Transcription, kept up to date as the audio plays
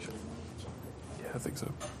I think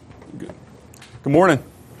so. Good. Good morning.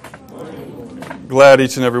 Good morning. Glad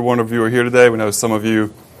each and every one of you are here today. We know some of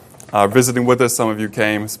you are visiting with us. Some of you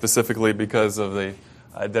came specifically because of the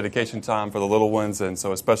dedication time for the little ones, and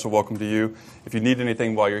so a special welcome to you. If you need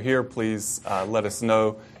anything while you're here, please let us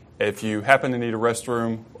know. If you happen to need a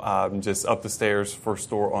restroom, just up the stairs, first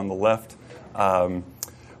door on the left.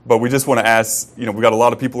 But we just want to ask, we've got a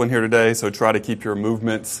lot of people in here today, so try to keep your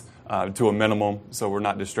movements to a minimum so we're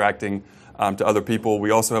not distracting to other people. We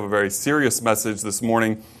also have a very serious message this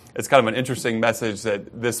morning. It's kind of an interesting message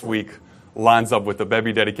that this week lines up with the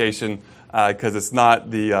baby dedication because it's not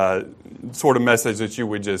the sort of message that you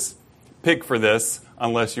would just pick for this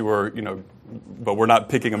unless you were, but we're not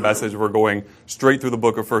picking a message. We're going straight through the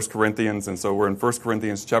book of 1 Corinthians, and so we're in 1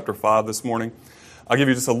 Corinthians chapter 5 this morning. I'll give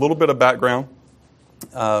you just a little bit of background.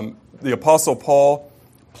 The Apostle Paul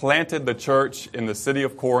planted the church in the city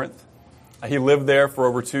of Corinth. He lived there for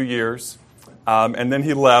over 2 years, and then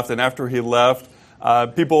he left. And after he left,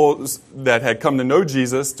 people that had come to know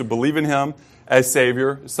Jesus, to believe in him as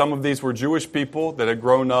Savior, some of these were Jewish people that had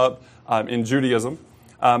grown up in Judaism.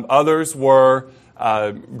 Others were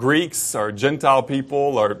Greeks or Gentile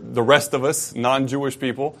people or the rest of us, non-Jewish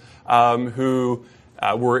people, who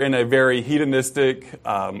were in a very hedonistic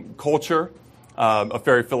culture, a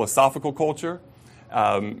very philosophical culture,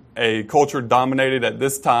 a culture dominated at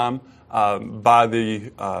this time by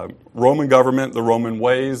the Roman government, the Roman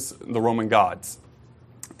ways, the Roman gods.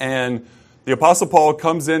 And the Apostle Paul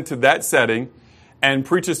comes into that setting and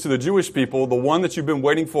preaches to the Jewish people, the one that you've been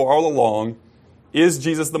waiting for all along is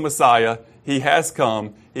Jesus the Messiah. He has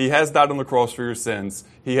come. He has died on the cross for your sins.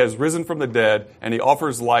 He has risen from the dead, and he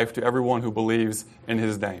offers life to everyone who believes in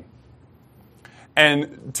his name.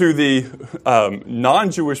 And to the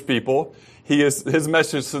non-Jewish people, his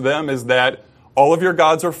message to them is that all of your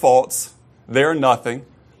gods are false. They are nothing.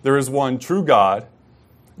 There is one true God,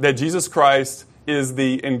 that Jesus Christ is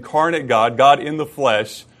the incarnate God, God in the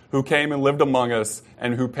flesh, who came and lived among us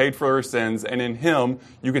and who paid for our sins. And in him,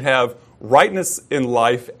 you could have rightness in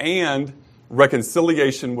life and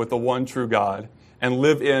reconciliation with the one true God and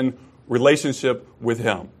live in relationship with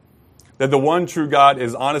him. That the one true God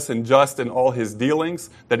is honest and just in all his dealings,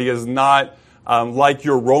 that he is not like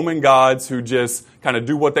your Roman gods who just kind of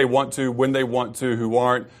do what they want to, when they want to, who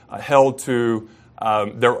aren't held to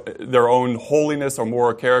their own holiness or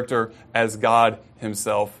moral character as God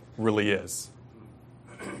himself really is.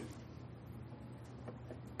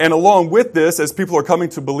 And along with this, as people are coming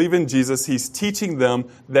to believe in Jesus, he's teaching them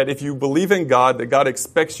that if you believe in God, that God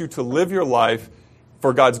expects you to live your life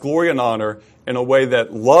for God's glory and honor in a way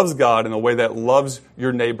that loves God, in a way that loves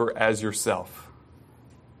your neighbor as yourself.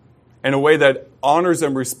 In a way that honors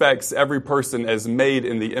and respects every person as made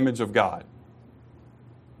in the image of God.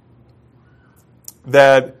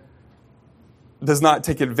 That does not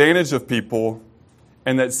take advantage of people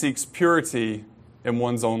and that seeks purity in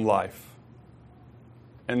one's own life.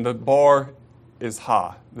 And the bar is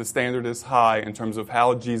high. The standard is high in terms of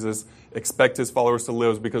how Jesus expects his followers to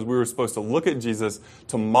live, because we were supposed to look at Jesus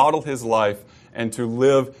to model his life and to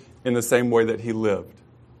live in the same way that he lived,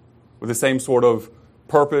 with the same sort of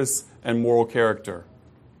purpose and moral character.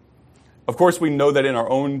 Of course, we know that in our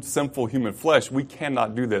own sinful human flesh, we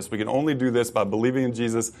cannot do this. We can only do this by believing in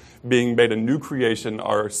Jesus, being made a new creation,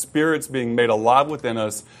 our spirits being made alive within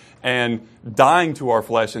us, and dying to our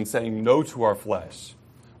flesh and saying no to our flesh.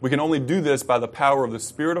 We can only do this by the power of the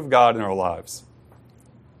Spirit of God in our lives,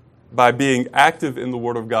 by being active in the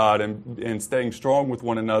Word of God and staying strong with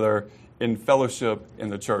one another in fellowship in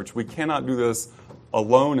the church. We cannot do this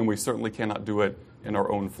alone, and we certainly cannot do it in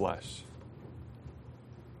our own flesh.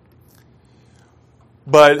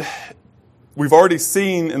 But we've already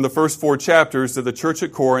seen in the first 4 chapters that the church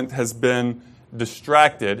at Corinth has been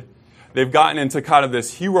distracted. They've gotten into kind of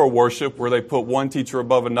this hero worship where they put one teacher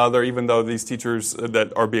above another, even though these teachers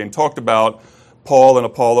that are being talked about, Paul and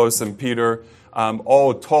Apollos and Peter,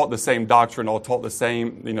 all taught the same doctrine, all taught the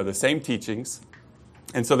same teachings.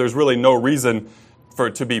 And so there's really no reason for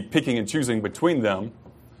it to be picking and choosing between them.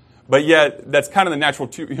 But yet, that's kind of the natural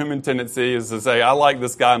human tendency, is to say, I like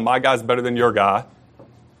this guy, my guy's better than your guy.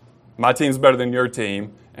 My team's better than your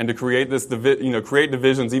team. And to create this, create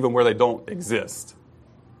divisions even where they don't exist.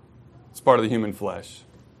 It's part of the human flesh.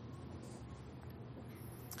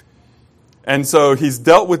 And so he's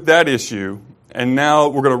dealt with that issue. And now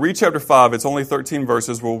we're going to read chapter 5. It's only 13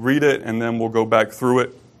 verses. We'll read it and then we'll go back through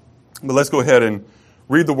it. But let's go ahead and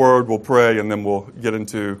read the word. We'll pray and then we'll get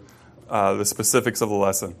into the specifics of the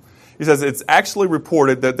lesson. He says, it's actually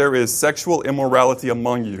reported that there is sexual immorality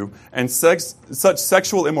among you, and such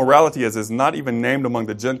sexual immorality as is not even named among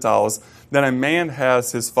the Gentiles, that a man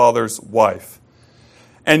has his father's wife.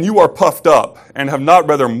 And you are puffed up, and have not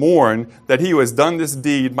rather mourned that he who has done this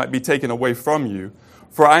deed might be taken away from you.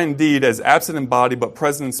 For I indeed, as absent in body but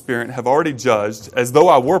present in spirit, have already judged, as though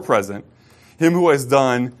I were present, him who has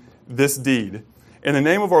done this deed. In the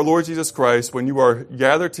name of our Lord Jesus Christ, when you are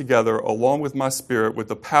gathered together along with my spirit, with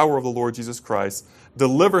the power of the Lord Jesus Christ,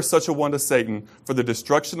 deliver such a one to Satan for the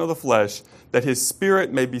destruction of the flesh, that his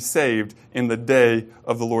spirit may be saved in the day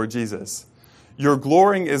of the Lord Jesus. Your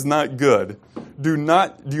glorying is not good. Do you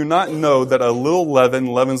not know that a little leaven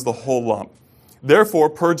leavens the whole lump? Therefore,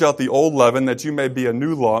 purge out the old leaven, that you may be a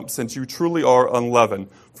new lump, since you truly are unleavened.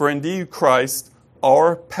 For indeed Christ,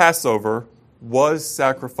 our Passover, was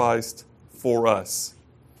sacrificed for us.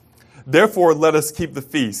 Therefore, let us keep the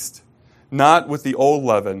feast, not with the old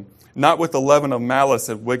leaven, not with the leaven of malice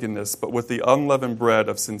and wickedness, but with the unleavened bread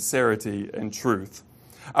of sincerity and truth.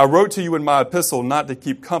 I wrote to you in my epistle not to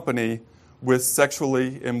keep company with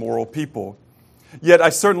sexually immoral people. Yet I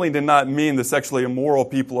certainly did not mean the sexually immoral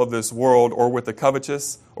people of this world, or with the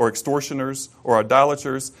covetous, or extortioners, or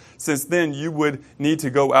idolaters, since then you would need to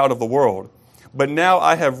go out of the world. But now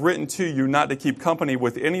I have written to you not to keep company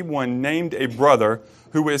with anyone named a brother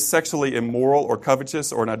who is sexually immoral, or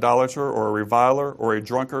covetous, or an idolater, or a reviler, or a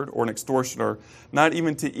drunkard, or an extortioner, not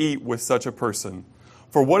even to eat with such a person.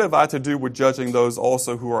 For what have I to do with judging those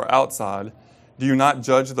also who are outside? Do you not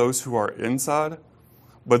judge those who are inside?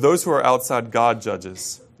 But those who are outside God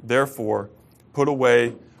judges. Therefore, put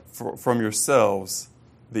away from yourselves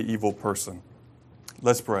the evil person.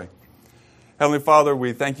 Let's pray. Heavenly Father,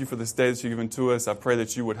 we thank you for this day that you've given to us. I pray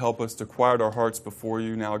that you would help us to quiet our hearts before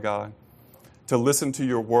you now, God, to listen to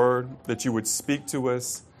your word, that you would speak to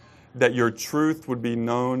us, that your truth would be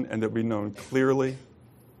known and that would be known clearly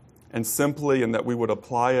and simply, and that we would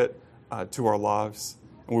apply it to our lives,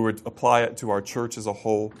 and we would apply it to our church as a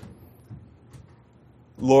whole.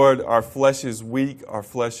 Lord, our flesh is weak, our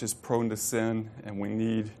flesh is prone to sin, and we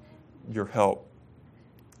need your help.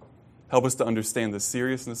 Help us to understand the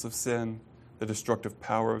seriousness of sin, the destructive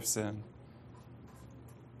power of sin.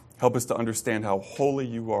 Help us to understand how holy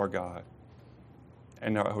you are, God,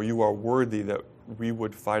 and how you are worthy that we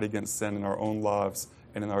would fight against sin in our own lives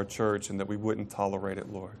and in our church, and that we wouldn't tolerate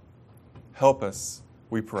it, Lord. Help us,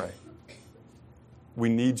 we pray. We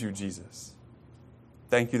need you, Jesus.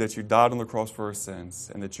 Thank you that you died on the cross for our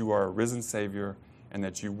sins, and that you are a risen Savior, and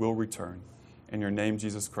that you will return. In your name,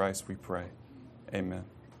 Jesus Christ, we pray. Amen.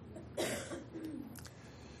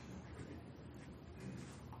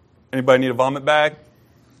 Anybody need a vomit bag?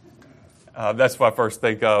 That's what I first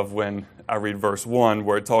think of when I read verse 1,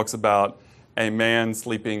 where it talks about a man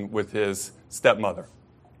sleeping with his stepmother.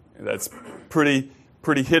 That's pretty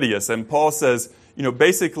hideous. And Paul says,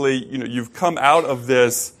 basically, you've come out of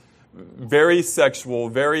this very sexual,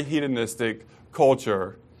 very hedonistic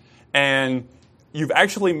culture, and you've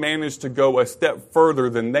actually managed to go a step further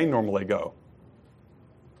than they normally go.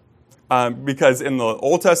 Because in the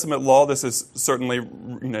Old Testament law, this is certainly,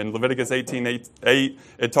 in Leviticus 18:8,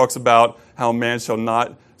 it talks about how a man shall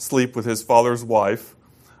not sleep with his father's wife.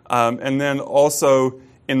 And then also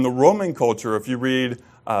in the Roman culture, if you read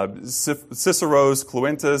Cicero's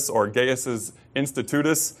Cluentus or Gaius's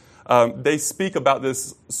Institutus, they speak about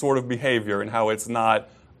this sort of behavior and how it's not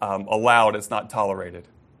allowed, it's not tolerated.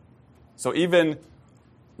 So even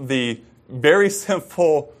the very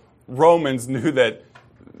sinful Romans knew that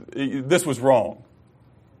this was wrong,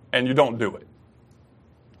 and you don't do it.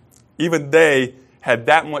 Even they had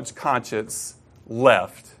that much conscience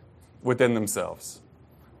left within themselves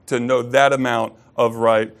to know that amount of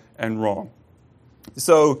right and wrong.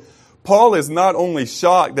 So Paul is not only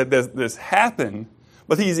shocked that this happened,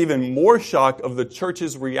 but he's even more shocked of the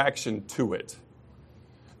church's reaction to it.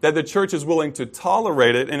 That the church is willing to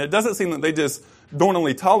tolerate it, and it doesn't seem that they just don't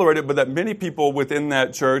only tolerate it, but that many people within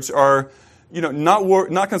that church are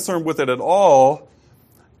not concerned with it at all,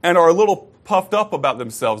 and are a little puffed up about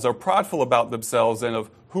themselves, are prideful about themselves and of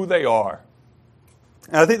who they are.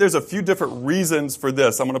 And I think there's a few different reasons for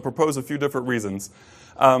this. I'm going to propose a few different reasons.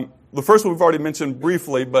 The first one we've already mentioned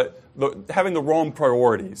briefly, but having the wrong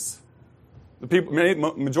priorities.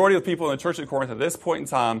 Majority of the people in the church at Corinth at this point in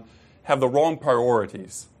time have the wrong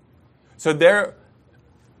priorities. So they're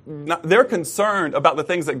concerned about the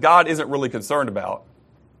things that God isn't really concerned about.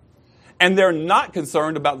 And they're not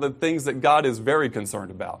concerned about the things that God is very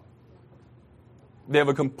concerned about. They have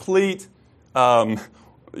a complete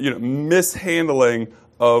mishandling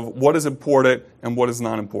of what is important and what is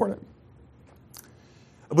not important.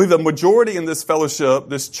 I believe the majority in this fellowship,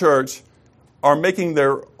 this church, are making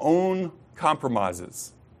their own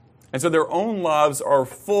compromises. And so their own lives are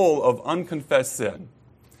full of unconfessed sin.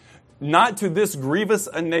 Not to this grievous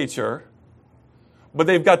a nature, but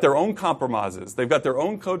they've got their own compromises. They've got their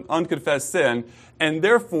own unconfessed sin, and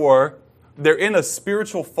therefore they're in a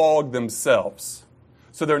spiritual fog themselves.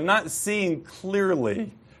 So they're not seeing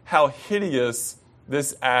clearly how hideous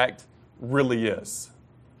this act really is.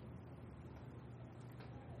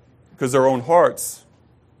 Because their own hearts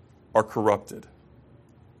are corrupted.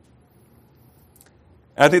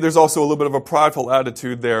 I think there's also a little bit of a prideful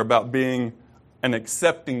attitude there about being an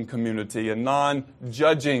accepting community, a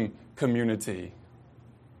non-judging community,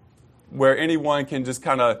 where anyone can just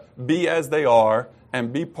kind of be as they are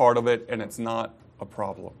and be part of it, and it's not a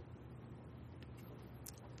problem.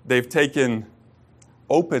 They've taken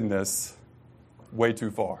openness way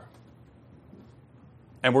too far.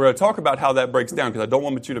 And we're going to talk about how that breaks down, because I don't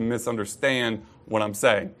want you to misunderstand what I'm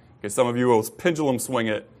saying. Because some of you will pendulum swing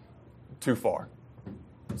it too far.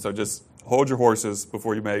 So just hold your horses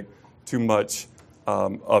before you make too much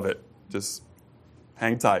of it. Just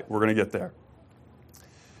hang tight. We're going to get there.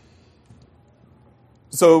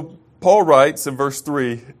 So Paul writes in verse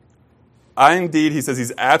 3, I indeed, he says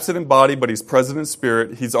he's absent in body, but he's present in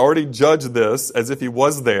spirit. He's already judged this as if he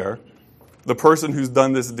was there, the person who's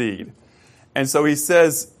done this deed. And so he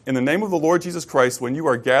says, in the name of the Lord Jesus Christ, when you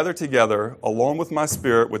are gathered together, along with my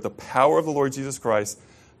spirit, with the power of the Lord Jesus Christ,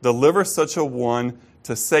 deliver such a one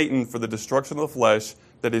to Satan for the destruction of the flesh,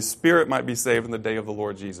 that his spirit might be saved in the day of the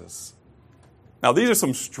Lord Jesus. Now, these are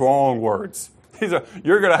some strong words.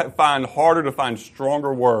 You're going to find harder to find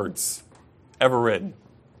stronger words ever written.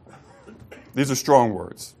 These are strong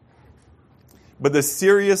words. But the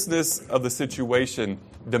seriousness of the situation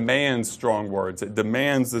demands strong words. It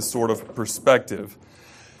demands this sort of perspective.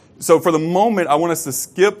 So for the moment, I want us to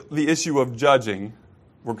skip the issue of judging,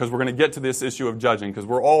 because we're going to get to this issue of judging, because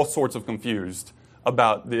we're all sorts of confused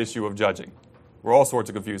about the issue of judging. We're all sorts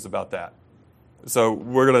of confused about that. So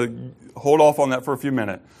we're going to hold off on that for a few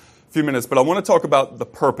minutes. But I want to talk about the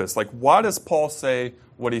purpose. Like, why does Paul say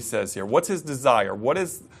what he says here? What's his desire? What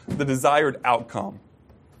is the desired outcome?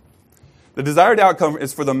 The desired outcome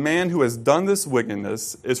is for the man who has done this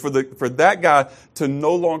wickedness, is for that guy to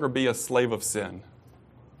no longer be a slave of sin.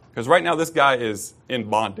 Because right now this guy is in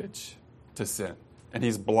bondage to sin, and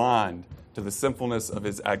he's blind to the sinfulness of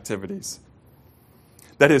his activities.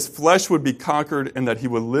 That his flesh would be conquered and that he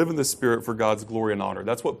would live in the Spirit for God's glory and honor.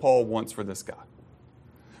 That's what Paul wants for this guy.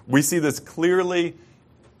 We see this clearly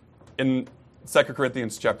in 2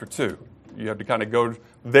 Corinthians chapter 2. You have to kind of go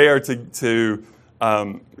there to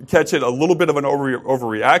catch it, a little bit of an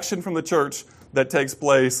overreaction from the church that takes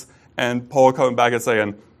place, and Paul coming back and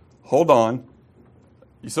saying, hold on,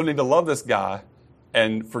 you still need to love this guy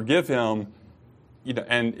and forgive him,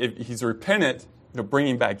 and if he's repentant, bring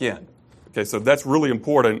him back in. Okay, so that's really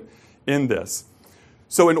important in this.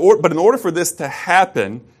 But in order for this to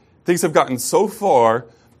happen, things have gotten so far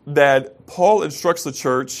that Paul instructs the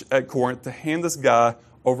church at Corinth to hand this guy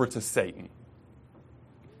over to Satan.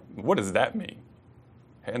 What does that mean?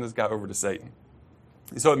 Hand this guy over to Satan.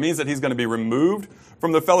 So it means that he's going to be removed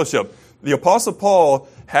from the fellowship. The Apostle Paul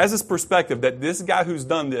has this perspective that this guy who's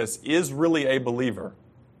done this is really a believer,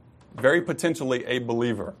 very potentially a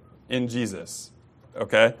believer in Jesus.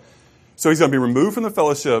 Okay? So he's going to be removed from the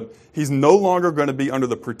fellowship. He's no longer going to be under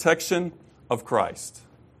the protection of Christ.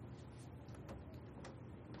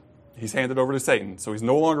 He's handed over to Satan. So he's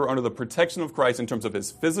no longer under the protection of Christ in terms of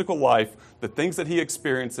his physical life, the things that he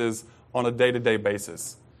experiences on a day-to-day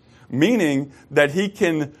basis. Meaning that he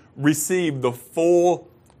can receive the full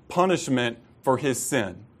punishment for his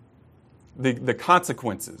sin. The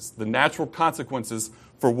consequences, the natural consequences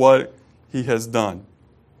for what he has done.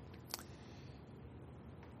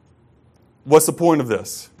 What's the point of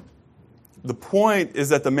this? The point is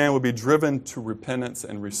that the man would be driven to repentance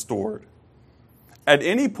and restored. At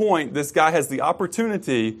any point, this guy has the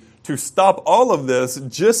opportunity to stop all of this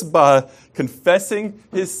just by confessing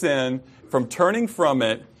his sin, from turning from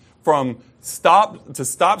it, from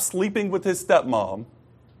stop sleeping with his stepmom,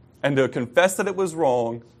 and to confess that it was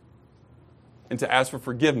wrong, and to ask for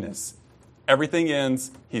forgiveness. Everything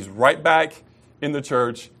ends. He's right back in the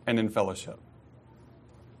church and in fellowship.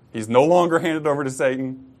 He's no longer handed over to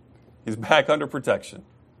Satan. He's back under protection.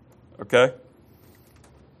 Okay?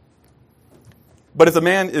 But if the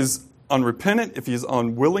man is unrepentant, if he is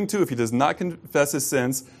unwilling to, if he does not confess his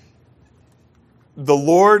sins, the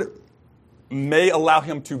Lord may allow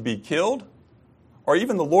him to be killed, or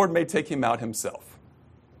even the Lord may take him out himself.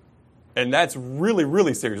 And that's really,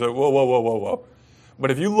 really serious. Whoa.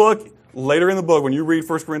 But if you look later in the book, when you read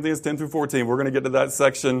 1 Corinthians 10 through 14, we're going to get to that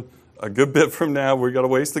section a good bit from now. We've got a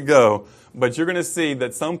ways to go. But you're going to see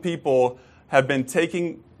that some people have been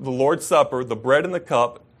taking the Lord's Supper, the bread and the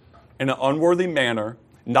cup, in an unworthy manner,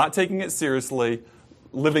 not taking it seriously,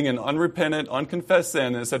 living in unrepentant, unconfessed sin.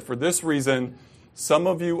 And it said, for this reason, some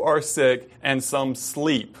of you are sick and some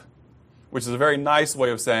sleep, which is a very nice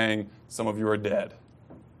way of saying some of you are dead.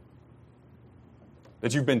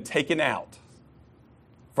 That you've been taken out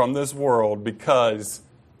from this world because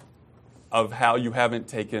of how you haven't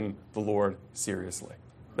taken the Lord seriously.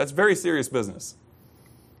 That's very serious business.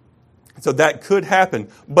 So that could happen.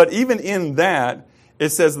 But even in that, it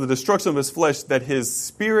says the destruction of his flesh, that his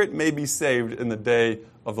spirit may be saved in the day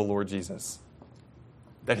of the Lord Jesus.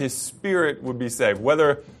 That his spirit would be saved.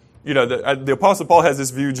 Whether, the Apostle Paul has this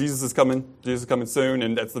view, Jesus is coming soon,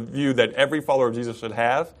 and that's the view that every follower of Jesus should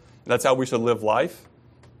have. That's how we should live life.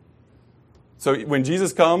 So when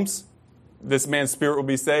Jesus comes, this man's spirit will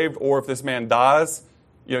be saved, or if this man dies,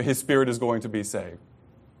 his spirit is going to be saved.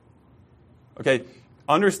 Okay,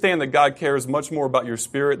 understand that God cares much more about your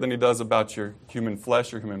spirit than he does about your human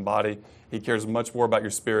flesh, your human body. He cares much more about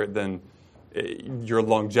your spirit than your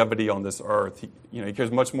longevity on this earth. He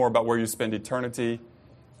cares much more about where you spend eternity,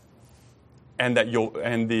 and that your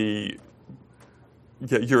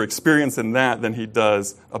experience in that than he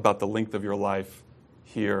does about the length of your life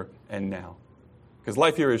here and now. Because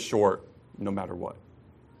life here is short, no matter what.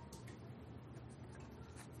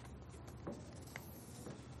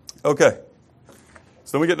 Okay.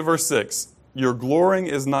 So then we get to verse 6. Your glorying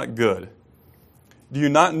is not good. Do you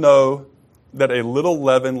not know that a little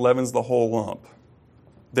leaven leavens the whole lump?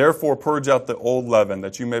 Therefore purge out the old leaven,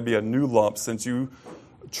 that you may be a new lump, since you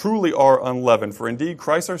truly are unleavened. For indeed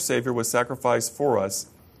Christ our Savior was sacrificed for us.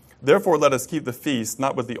 Therefore let us keep the feast,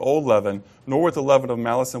 not with the old leaven, nor with the leaven of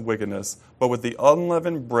malice and wickedness, but with the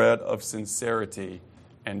unleavened bread of sincerity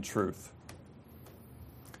and truth.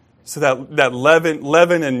 So that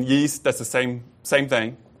leaven and yeast, that's the same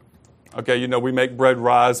thing. Okay, we make bread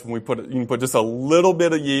rise when you can put just a little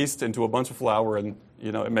bit of yeast into a bunch of flour, and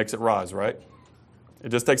it makes it rise, right? It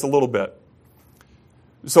just takes a little bit.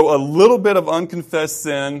 So a little bit of unconfessed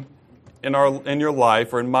sin in your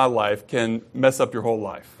life or in my life can mess up your whole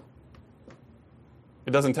life.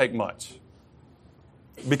 It doesn't take much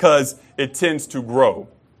because it tends to grow.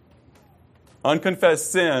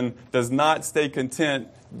 Unconfessed sin does not stay content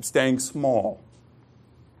staying small.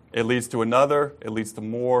 It leads to another, it leads to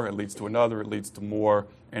more, it leads to another, it leads to more,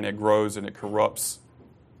 and it grows and it corrupts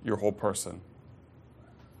your whole person.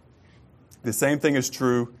 The same thing is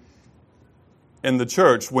true in the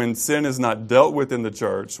church. When sin is not dealt with in the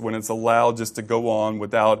church, when it's allowed just to go on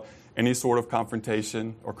without any sort of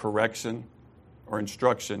confrontation or correction or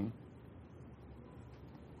instruction,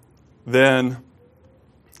 then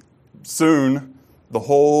soon the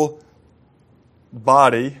whole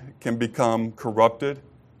body can become corrupted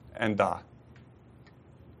and die.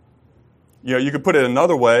 You could put it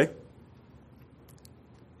another way.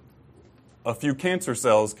 A few cancer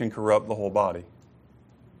cells can corrupt the whole body,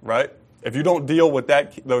 right? If you don't deal with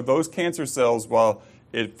those cancer cells while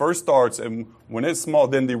it first starts, and when it's small,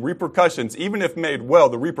 then the repercussions, even if made well,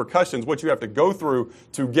 the repercussions, what you have to go through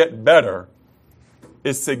to get better,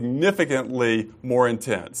 is significantly more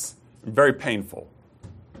intense, very painful.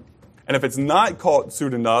 And if it's not caught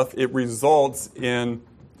soon enough, it results in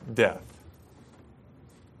death.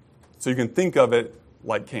 So you can think of it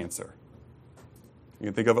like cancer. You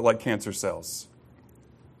can think of it like cancer cells.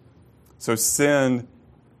 So sin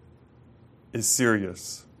is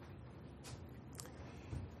serious.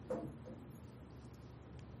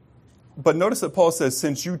 But notice that Paul says,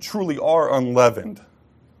 since you truly are unleavened.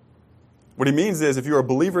 What he means is, if you're a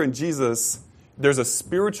believer in Jesus, there's a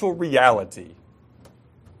spiritual reality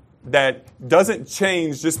that doesn't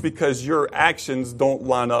change just because your actions don't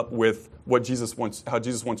line up with how Jesus wants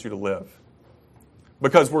you to live.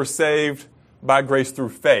 Because we're saved by grace through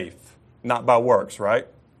faith, not by works, right?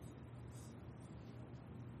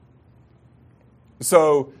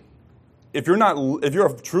 So if you're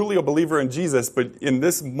truly a believer in Jesus, but in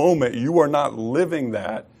this moment you are not living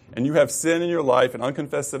that, and you have sin in your life and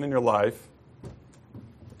unconfessed sin in your life,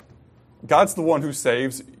 God's the one who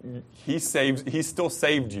saves. He still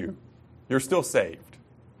saved you. You're still saved.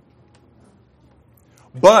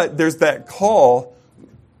 But there's that call,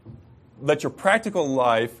 let your practical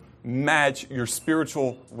life match your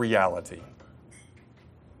spiritual reality.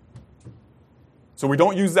 So we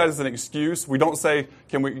don't use that as an excuse. We don't say,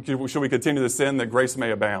 should we continue to sin that grace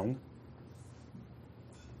may abound?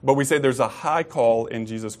 But we say there's a high call in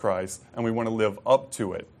Jesus Christ, and we want to live up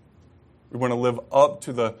to it. We want to live up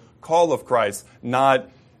to the call of Christ, not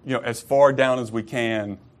as far down as we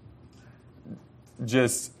can,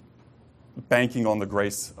 just banking on the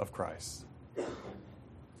grace of Christ.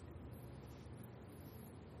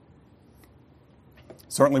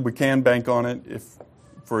 Certainly we can bank on it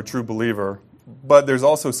for a true believer, But there's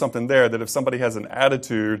also something there that if somebody has an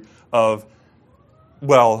attitude of,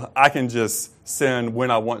 well, I can just sin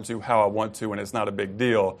when I want to, how I want to, and it's not a big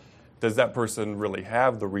deal, does that person really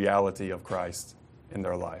have the reality of Christ in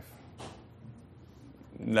their life?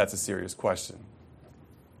 And that's a serious question.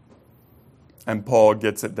 And Paul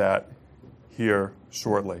gets at that here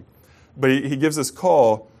shortly. But he gives this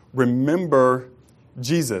call, remember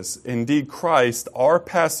Jesus. Indeed, Christ, our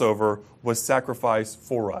Passover, was sacrificed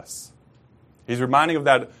for us. He's reminding of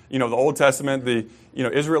that, the Old Testament, the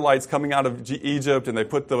Israelites coming out of Egypt, and they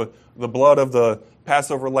put the blood of the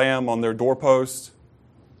Passover lamb on their doorpost.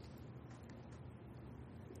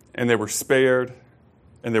 And they were spared,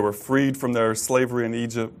 and they were freed from their slavery in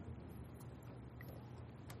Egypt.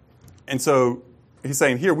 And so he's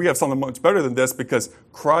saying here we have something much better than this because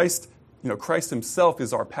Christ himself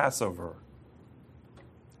is our Passover.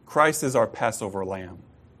 Christ is our Passover lamb.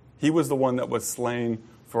 He was the one that was slain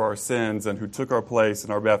for our sins and who took our place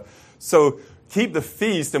in our behalf. So keep the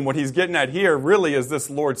feast, and what he's getting at here really is this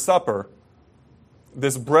Lord's Supper,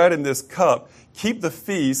 this bread and this cup. Keep the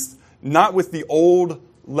feast not with the old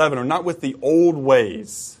leaven or not with the old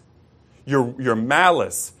ways, your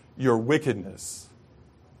malice, your wickedness,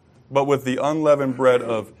 but with the unleavened bread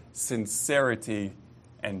of sincerity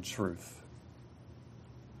and truth.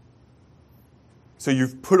 So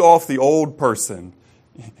you've put off the old person.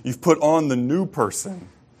 You've put on the new person.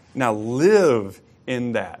 Now live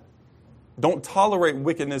in that. Don't tolerate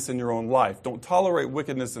wickedness in your own life. Don't tolerate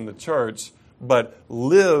wickedness in the church, but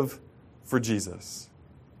live for Jesus.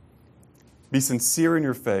 Be sincere in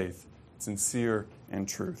your faith, sincere in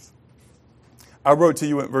truth. I wrote to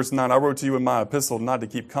you in verse 9, I wrote to you in my epistle not to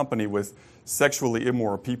keep company with sexually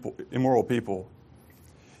immoral people.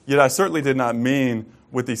 Yet I certainly did not mean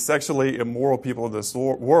with the sexually immoral people of this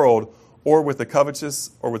world, or with the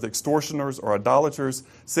covetous, or with extortioners, or idolaters,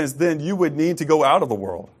 since then you would need to go out of the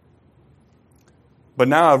world. But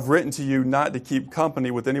now I've written to you not to keep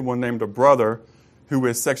company with anyone named a brother who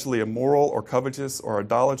is sexually immoral, or covetous, or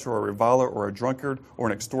idolater, or a reviler, or a drunkard, or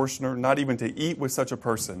an extortioner, not even to eat with such a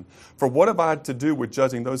person. For what have I to do with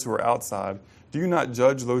judging those who are outside? Do you not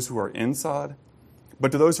judge those who are inside?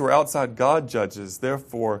 But to those who are outside, God judges.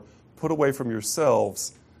 Therefore, put away from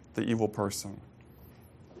yourselves the evil person.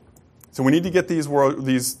 So we need to get these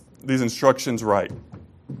instructions right.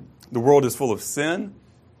 The world is full of sin.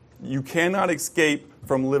 You cannot escape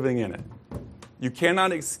from living in it. You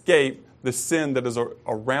cannot escape the sin that is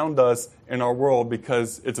around us in our world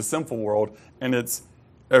because it's a sinful world and it's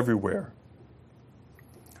everywhere.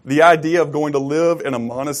 The idea of going to live in a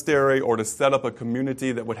monastery or to set up a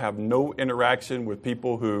community that would have no interaction with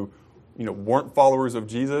people who, weren't followers of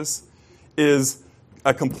Jesus is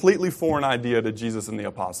a completely foreign idea to Jesus and the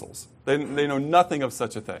apostles. They know nothing of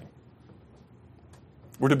such a thing.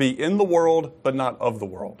 We're to be in the world, but not of the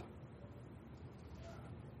world.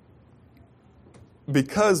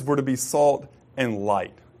 Because we're to be salt and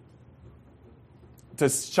light. To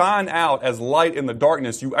shine out as light in the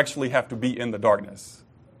darkness, you actually have to be in the darkness.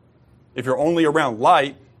 If you're only around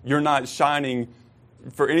light, you're not shining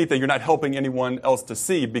for anything. You're not helping anyone else to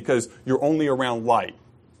see because you're only around light.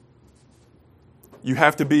 You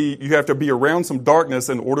have to be around some darkness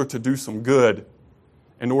in order to do some good,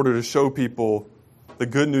 in order to show people the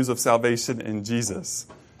good news of salvation in Jesus.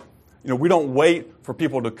 We don't wait for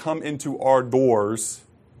people to come into our doors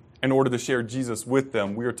in order to share Jesus with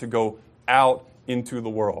them. We are to go out into the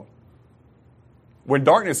world. When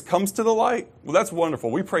darkness comes to the light, well, that's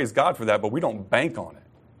wonderful. We praise God for that, but we don't bank on it.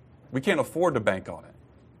 We can't afford to bank on it.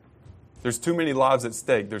 There's too many lives at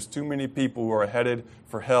stake. There's too many people who are headed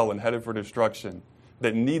for hell and headed for destruction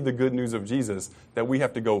that need the good news of Jesus that we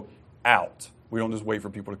have to go out. We don't just wait for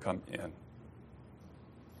people to come in.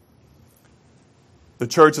 The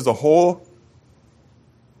church as a whole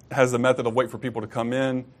has the method of wait for people to come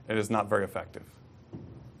in. It is not very effective.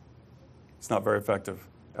 It's not very effective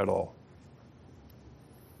at all.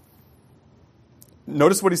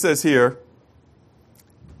 Notice what he says here.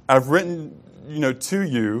 I've written, to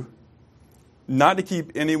you not to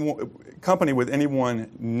keep company with anyone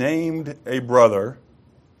named a brother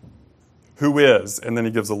who is, and then he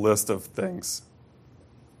gives a list of things.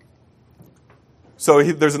 So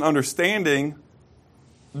there's an understanding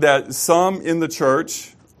that some in the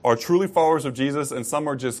church are truly followers of Jesus and some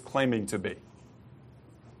are just claiming to be.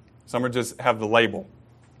 Some are just have the label.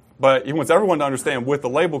 But he wants everyone to understand with the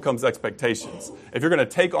label comes expectations. If you're going to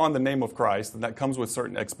take on the name of Christ, then that comes with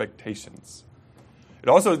certain expectations. It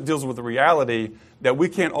also deals with the reality that we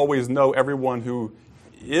can't always know everyone who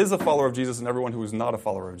is a follower of Jesus and everyone who is not a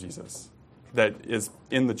follower of Jesus that is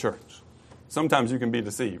in the church. Sometimes you can be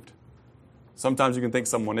deceived. Sometimes you can think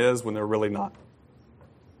someone is when they're really not.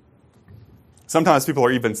 Sometimes people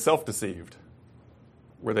are even self-deceived,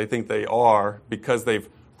 where they think they are because they've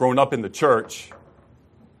grown up in the church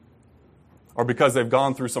or because they've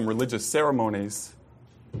gone through some religious ceremonies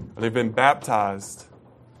or they've been baptized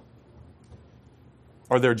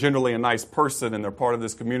or they're generally a nice person and they're part of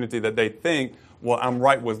this community that they think, well, I'm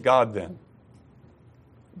right with God then.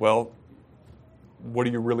 Well, what are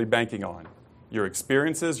you really banking on? Your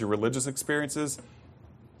experiences, your religious experiences,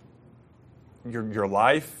 your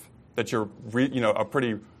life, that you're a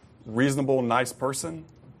pretty reasonable, nice person?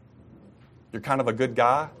 You're kind of a good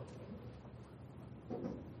guy?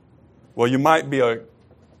 Well, you might be a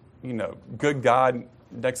good guy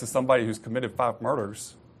next to somebody who's committed 5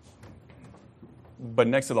 murders. But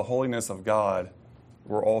next to the holiness of God,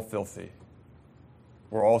 we're all filthy.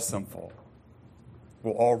 We're all sinful.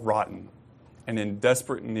 We're all rotten and in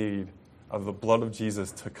desperate need of the blood of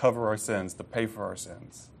Jesus to cover our sins, to pay for our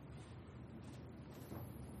sins.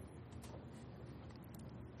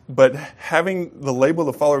 But having the label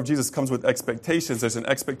of the follower of Jesus comes with expectations. There's an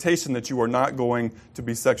expectation that you are not going to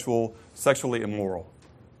be sexually immoral.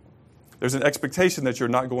 There's an expectation that you're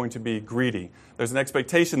not going to be greedy. There's an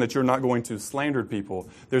expectation that you're not going to slander people.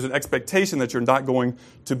 There's an expectation that you're not going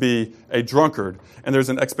to be a drunkard. And there's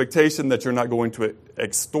an expectation that you're not going to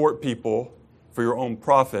extort people for your own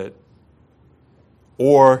profit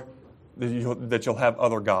or that you'll have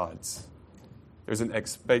other gods. There's an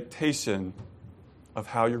expectation of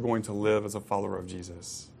how you're going to live as a follower of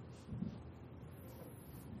Jesus.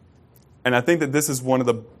 And I think that this is one of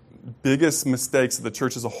the biggest mistakes that the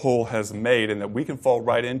church as a whole has made, and that we can fall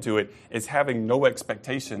right into it, is having no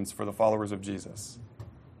expectations for the followers of Jesus.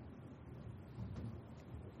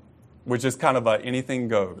 Which is kind of a anything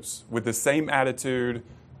goes, with the same attitude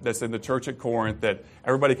that's in the church at Corinth, that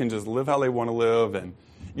everybody can just live how they want to live. And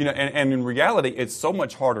in reality, it's so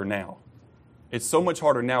much harder now. It's so much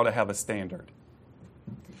harder now to have a standard.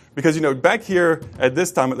 Because, back here at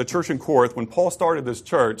this time at the church in Corinth, when Paul started this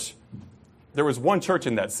church, there was one church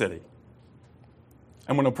in that city.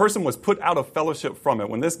 And when a person was put out of fellowship from it,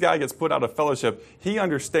 when this guy gets put out of fellowship, he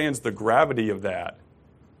understands the gravity of that.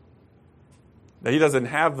 That he doesn't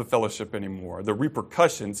have the fellowship anymore. The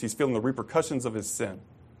repercussions, he's feeling the repercussions of his sin.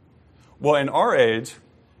 Well, in our age,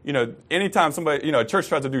 anytime a church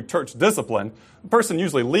tries to do church discipline, the person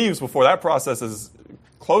usually leaves before that process is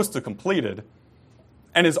close to completed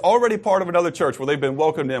and is already part of another church where they've been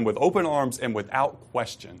welcomed in with open arms and without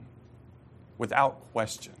question. Without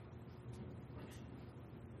question.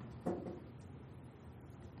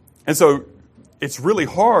 And so it's really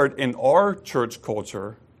hard in our church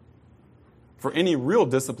culture for any real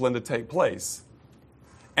discipline to take place.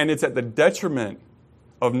 And it's at the detriment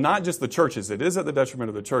of not just the churches. It is at the detriment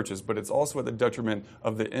of the churches, but it's also at the detriment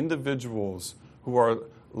of the individuals who are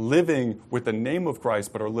living with the name of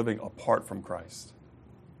Christ but are living apart from Christ.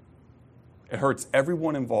 It hurts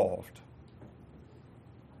everyone involved.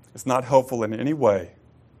 It's not helpful in any way.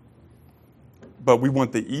 But we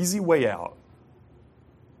want the easy way out.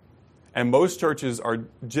 And most churches are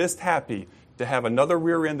just happy to have another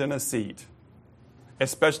rear end in a seat,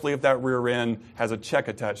 especially if that rear end has a check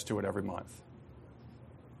attached to it every month.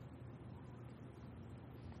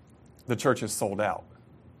 The church is sold out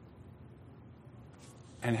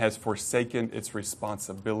and has forsaken its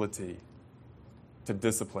responsibility to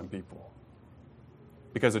discipline people.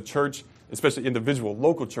 Because a church, especially individual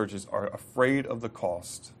local churches, are afraid of the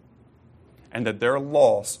cost and that their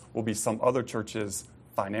loss will be some other church's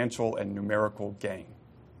financial and numerical gain.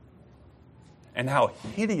 And how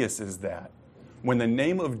hideous is that when the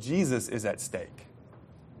name of Jesus is at stake?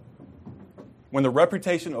 When the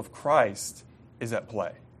reputation of Christ is at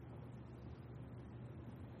play?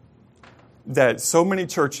 That so many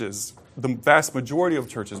churches, the vast majority of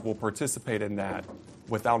churches, will participate in that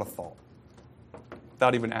without a thought,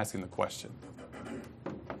 without even asking the question.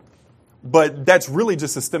 But that's really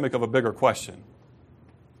just systemic of a bigger question.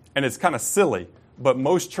 And it's kind of silly, but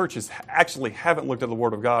most churches actually haven't looked at the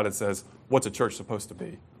Word of God and says, what's a church supposed to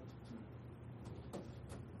be?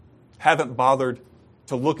 Haven't bothered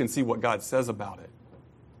to look and see what God says about it.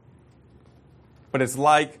 But it's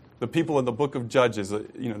like the people in the book of Judges,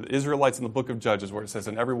 the Israelites in the book of Judges, where it says,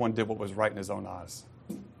 and everyone did what was right in his own eyes.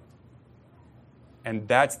 And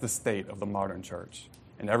that's the state of the modern church.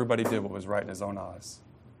 And everybody did what was right in his own eyes.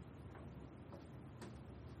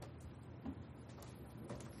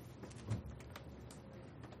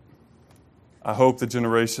 I hope the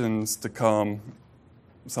generations to come,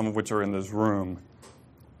 some of which are in this room,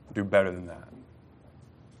 do better than that.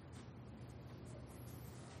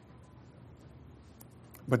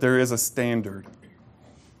 But there is a standard.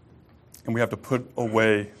 And we have to put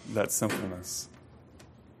away that sinfulness.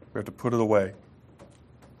 We have to put it away.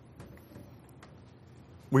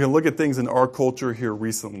 We can look at things in our culture here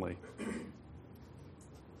recently.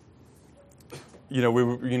 I'm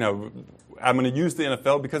going to use the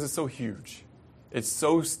NFL because it's so huge. It's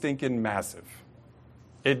so stinking massive.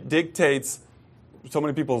 It dictates so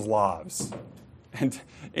many people's lives. And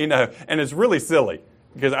it's really silly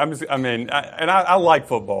because I like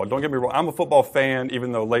football. Don't get me wrong. I'm a football fan,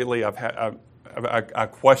 even though lately I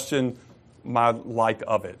question my like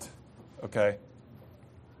of it. Okay,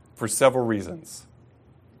 for several reasons.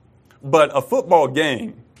 But a football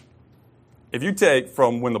game, if you take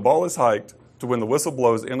from when the ball is hiked to when the whistle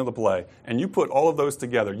blows into the play, and you put all of those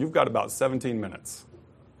together, you've got about 17 minutes.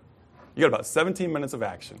 You got about 17 minutes of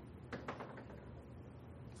action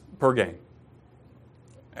per game.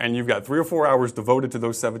 And you've got 3 or 4 hours devoted to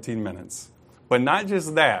those 17 minutes. But not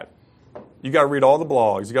just that. You got to read all the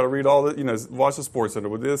blogs. You got to read all the, watch the Sports Center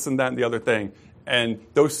with this and that and the other thing. And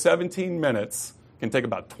those 17 minutes can take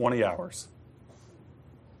about 20 hours.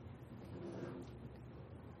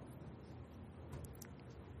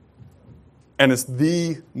 And it's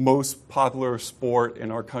the most popular sport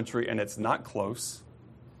in our country, and it's not close.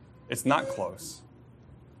 It's not close.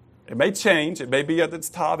 It may change. It may be at its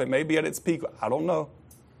top. It may be at its peak. I don't know.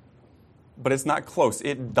 But it's not close.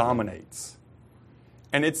 It dominates.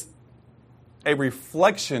 And it's a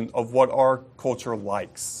reflection of what our culture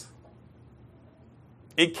likes.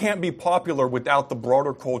 It can't be popular without the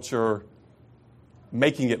broader culture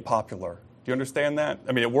making it popular. Do you understand that?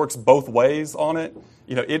 I mean, it works both ways on it.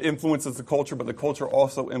 It influences the culture, but the culture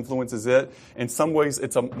also influences it. In some ways,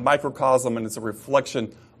 it's a microcosm and it's a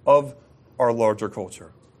reflection of our larger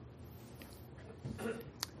culture.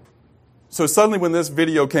 So suddenly when this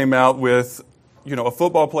video came out with, a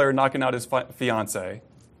football player knocking out his fiance,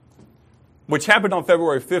 which happened on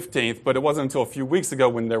February 15th, but it wasn't until a few weeks ago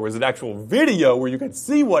when there was an actual video where you could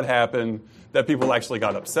see what happened that people actually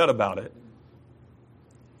got upset about it.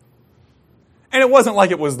 And it wasn't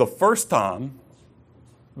like it was the first time,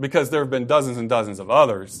 because there have been dozens and dozens of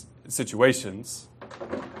other situations.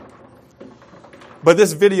 But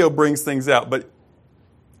this video brings things out. But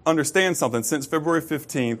understand something. Since February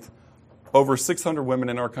 15th, over 600 women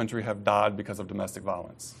in our country have died because of domestic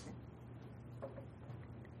violence.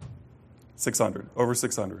 600. Over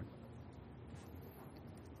 600.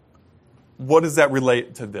 What does that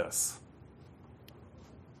relate to this?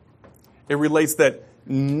 It relates that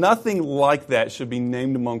nothing like that should be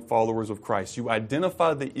named among followers of Christ. You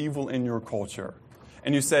identify the evil in your culture,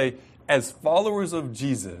 and you say, as followers of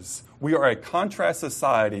Jesus, we are a contrast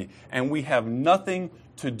society, and we have nothing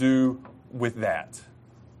to do with that.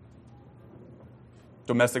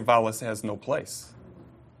 Domestic violence has no place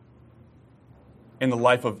in the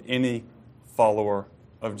life of any follower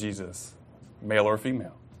of Jesus, male or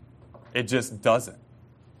female. It just doesn't.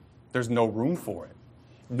 There's no room for it.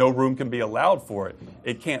 No room can be allowed for it.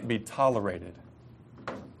 It can't be tolerated.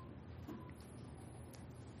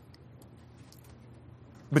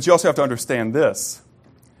 But you also have to understand this,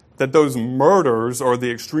 that those murders or the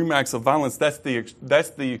extreme acts of violence, that's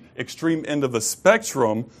the extreme end of the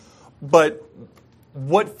spectrum. But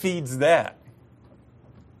what feeds that?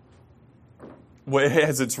 Well, it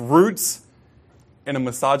has its roots in a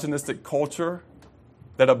misogynistic culture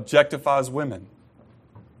that objectifies women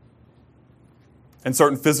and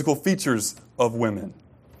certain physical features of women.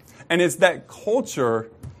 And it's that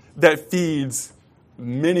culture that feeds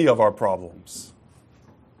many of our problems.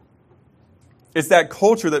 It's that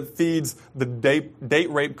culture that feeds the date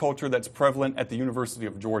rape culture that's prevalent at the University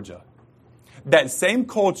of Georgia. That same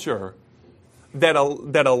culture that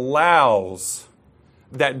allows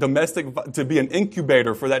that domestic to be an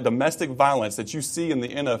incubator for that domestic violence that you see in the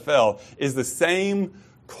NFL is the same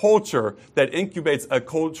culture that incubates a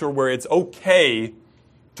culture where it's okay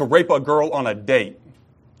to rape a girl on a date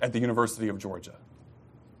at the University of Georgia.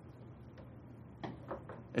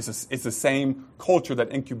 It's the same culture that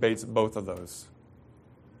incubates both of those,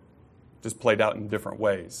 just played out in different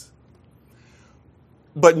ways.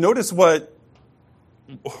 But notice what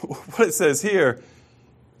it says here.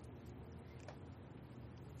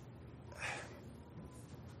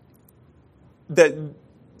 That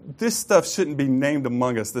this stuff shouldn't be named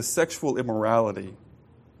among us, the sexual immorality.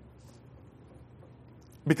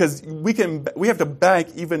 Because we have to back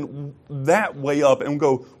even that way up and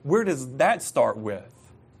go, where does that start with?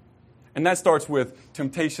 And that starts with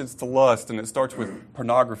temptations to lust, and it starts with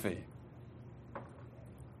pornography.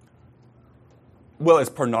 Well, is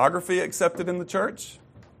pornography accepted in the church?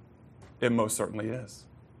 It most certainly is.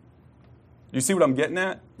 You see what I'm getting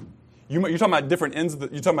at? You're talking about different ends.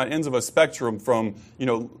 You're talking about ends of a spectrum from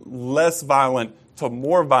less violent to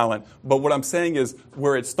more violent. But what I'm saying is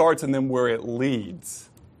where it starts and then where it leads.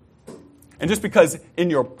 And just because in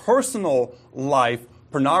your personal life,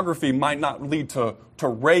 pornography might not lead to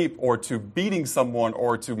rape or to beating someone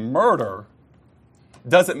or to murder,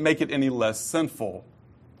 doesn't make it any less sinful.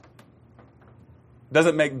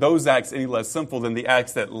 Doesn't make those acts any less sinful than the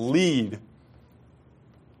acts that lead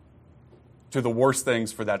to the worst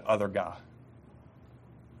things for that other guy.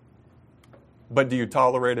 But do you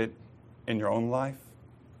tolerate it in your own life?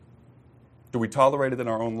 Do we tolerate it in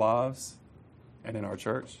our own lives and in our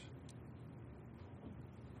church?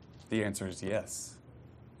 The answer is yes,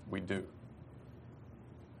 we do.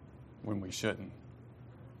 When we shouldn't.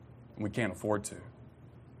 We can't afford to.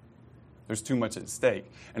 There's too much at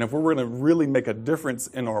stake. And if we're going to really make a difference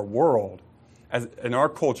in our world, in our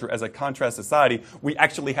culture, as a contrast society, we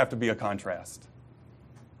actually have to be a contrast.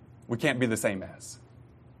 We can't be the same as.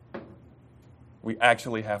 We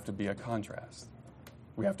actually have to be a contrast.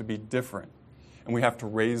 We have to be different. And we have to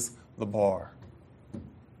raise the bar.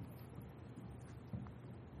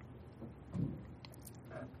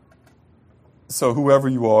 So whoever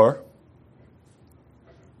you are,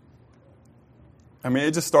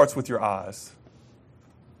 it just starts with your eyes.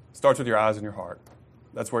 It starts with your eyes and your heart.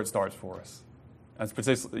 That's where it starts for us. That's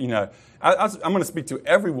particularly, I'm going to speak to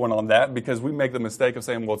everyone on that because we make the mistake of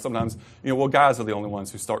saying, well, sometimes, guys are the only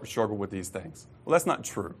ones who struggle with these things. Well, that's not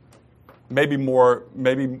true. Maybe more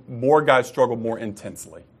guys struggle more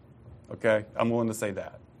intensely. Okay? I'm willing to say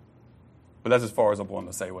that. But that's as far as I'm willing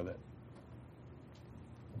to say with it.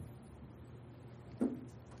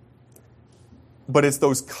 But it's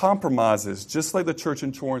those compromises, just like the church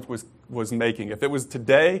in Corinth was making. If it was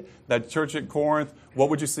today, that church at Corinth, what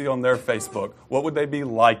would you see on their Facebook? What would they be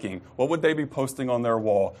liking? What would they be posting on their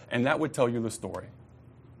wall? And that would tell you the story.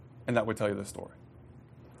 Let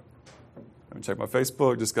me check my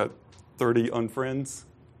Facebook. Just got 30 unfriends,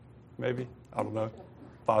 maybe. I don't know.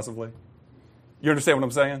 Possibly. You understand what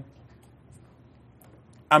I'm saying?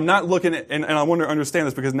 I'm not looking at, and I want to understand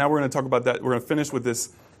this because now we're going to talk about that. We're going to finish with this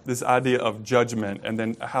idea of judgment, and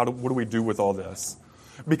then what do we do with all this?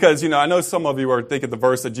 Because, I know some of you are thinking the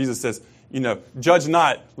verse that Jesus says, judge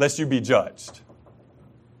not, lest you be judged.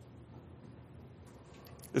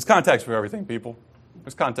 There's context for everything, people.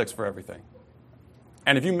 There's context for everything.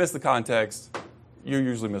 And if you miss the context, you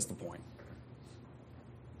usually miss the point.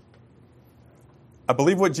 I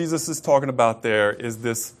believe what Jesus is talking about there is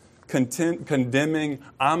this condemning,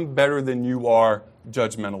 I'm better than you are,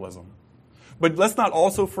 judgmentalism. But let's not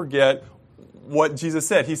also forget what Jesus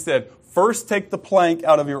said. He said, first take the plank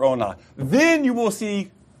out of your own eye. Then you will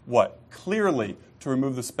see what? Clearly to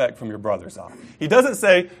remove the speck from your brother's eye. He doesn't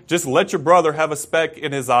say, just let your brother have a speck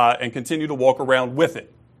in his eye and continue to walk around with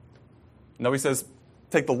it. No, he says,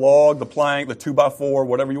 take the log, the plank, the 2x4,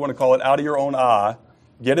 whatever you want to call it, out of your own eye.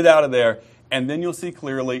 Get it out of there. And then you'll see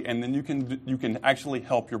clearly, and then you can actually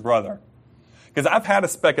help your brother. Because I've had a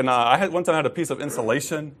speck in the eye. One time I had a piece of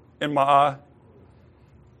insulation in my eye.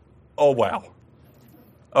 Oh, wow.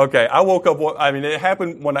 Okay, I woke up, it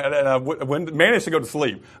happened when I managed to go to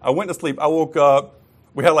sleep. I went to sleep, I woke up,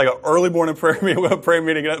 we had like an early morning prayer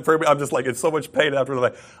meeting, I'm just like, it's so much pain after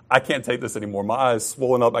the I can't take this anymore. My eye is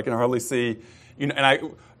swollen up, I can hardly see.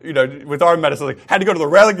 With our medicine, had to go to the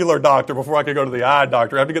regular doctor before I could go to the eye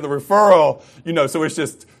doctor. I had to get the referral, so it's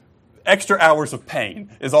just extra hours of pain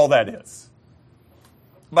is all that is.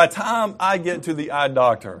 By the time I get to the eye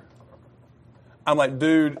doctor, I'm like,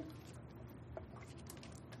 dude,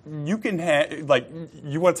 you can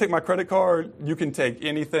you want to take my credit card? You can take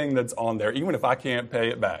anything that's on there, even if I can't pay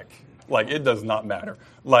it back. It does not matter.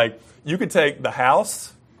 You can take the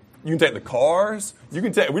house, you can take the cars, we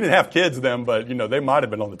didn't have kids then, but, they might have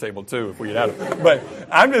been on the table too if we had had them. But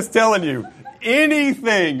I'm just telling you,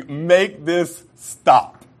 anything, make this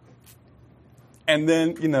stop. And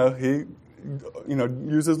then, he,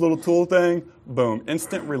 use his little tool thing, boom,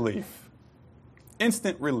 instant relief.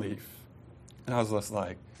 Instant relief. And I was just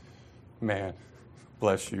like, man,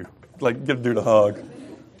 bless you. Give a dude a hug.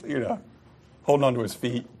 Holding on to his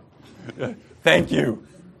feet. Thank you.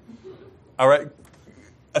 All right.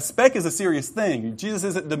 A speck is a serious thing. Jesus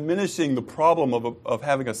isn't diminishing the problem of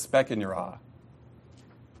having a speck in your eye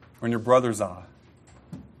or in your brother's eye.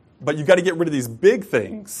 But you've got to get rid of these big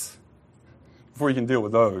things before you can deal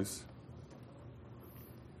with those.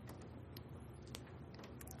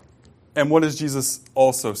 And what does Jesus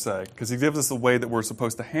also say? Because he gives us a way that we're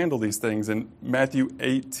supposed to handle these things. In Matthew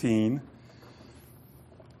 18,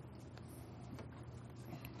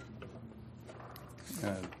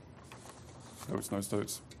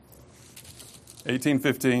 notes.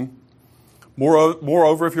 18:15.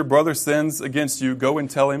 Moreover, if your brother sins against you, go and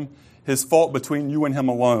tell him his fault between you and him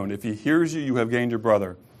alone. If he hears you, you have gained your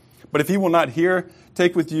brother. But if he will not hear,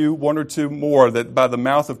 take with you one or two more, that by the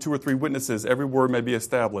mouth of 2 or 3 witnesses every word may be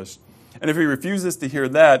established. And if he refuses to hear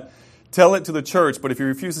that, tell it to the church. But if he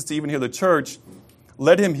refuses to even hear the church,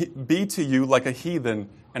 let him be to you like a heathen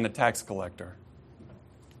and a tax collector.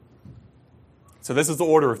 So this is the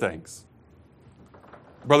order of things.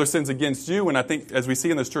 Brother sins against you, and I think as we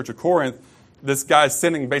see in this church of Corinth, this guy's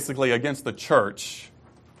sinning basically against the church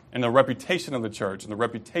and the reputation of the church and the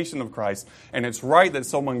reputation of Christ. And it's right that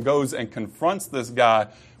someone goes and confronts this guy.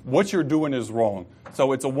 What you're doing is wrong.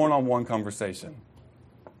 So it's a one-on-one conversation.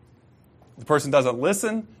 The person doesn't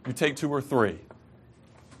listen, you take 2 or 3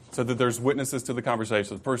 so that there's witnesses to the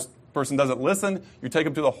conversation. The person doesn't listen, you take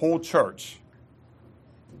them to the whole church.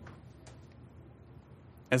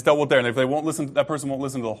 And it's dealt with there. And if they won't listen, that person won't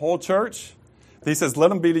listen to the whole church, he says, let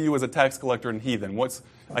them be to you as a tax collector and heathen.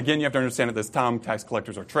 Again, you have to understand at this time, tax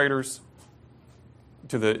collectors are traitors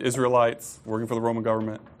to the Israelites working for the Roman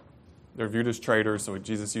government. They're viewed as traitors, so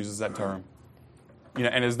Jesus uses that term.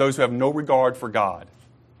 And as those who have no regard for God.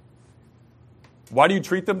 Why do you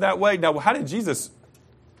treat them that way? Now, how did Jesus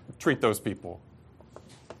treat those people?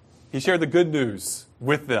 He shared the good news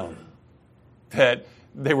with them that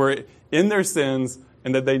they were in their sins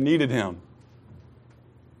and that they needed him.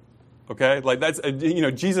 Okay? Like that's,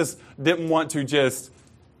 Jesus didn't want to just,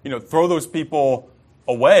 throw those people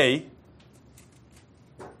away.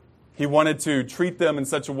 He wanted to treat them in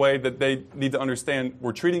such a way that they need to understand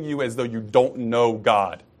we're treating you as though you don't know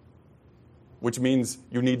God, which means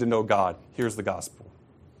you need to know God. Here's the gospel.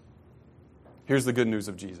 Here's the good news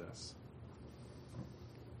of Jesus.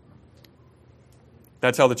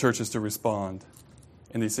 That's how the church is to respond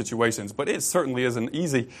in these situations. But it certainly isn't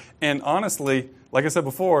easy. And honestly, like I said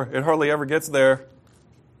before, it hardly ever gets there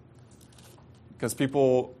because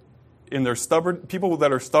people that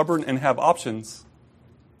are stubborn and have options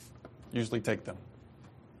usually take them.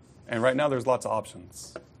 And right now there's lots of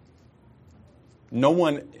options. No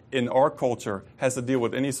one in our culture has to deal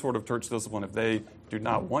with any sort of church discipline if they do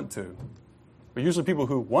not want to. But usually people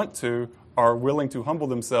who want to are willing to humble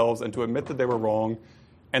themselves and to admit that they were wrong,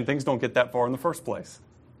 and things don't get that far in the first place.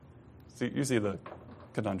 You see the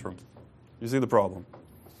conundrum. You see the problem.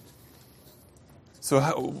 So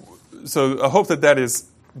I hope that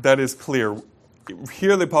is clear.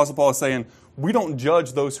 Here the Apostle Paul is saying, we don't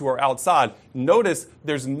judge those who are outside. Notice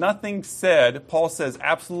there's nothing said, Paul says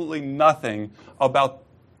absolutely nothing about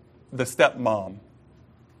the stepmom.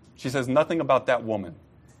 She says nothing about that woman.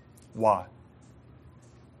 Why?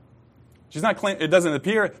 It doesn't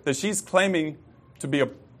appear that she's claiming to be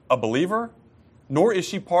a believer, nor is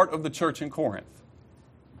she part of the church in Corinth.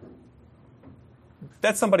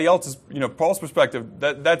 That's somebody else's, Paul's perspective.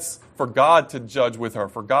 That's for God to judge with her,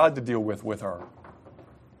 for God to deal with her.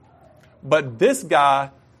 But this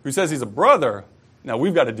guy who says he's a brother, now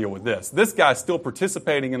we've got to deal with this. This guy's still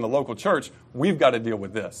participating in the local church. We've got to deal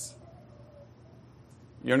with this.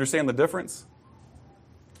 You understand the difference?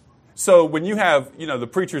 So when you have, the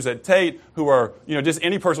preachers at Tate who are, just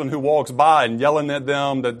any person who walks by and yelling at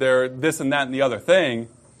them that they're this and that and the other thing,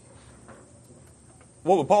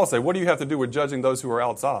 what would Paul say? What do you have to do with judging those who are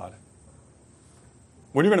outside?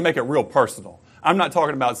 When you're going to make it real personal. I'm not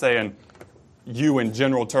talking about saying you in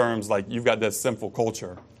general terms like you've got this sinful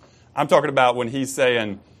culture. I'm talking about when he's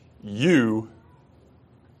saying you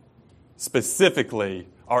specifically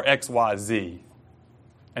are X, Y, Z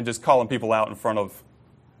and just calling people out in front of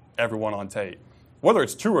everyone on Tate. Whether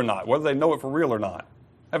it's true or not, whether they know it for real or not,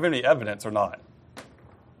 have any evidence or not.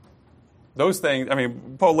 Those things,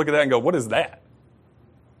 Paul look at that and go, what is that?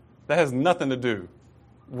 That has nothing to do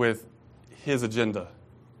with his agenda.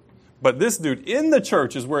 But this dude in the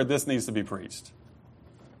church is where this needs to be preached.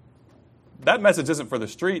 That message isn't for the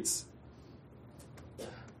streets.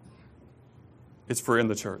 It's for in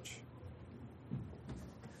the church.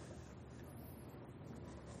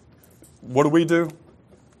 What do?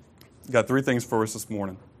 We've got 3 things for us this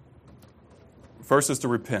morning. First is to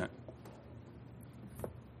repent.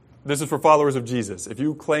 This is for followers of Jesus. If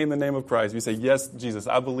you claim the name of Christ, you say, yes, Jesus,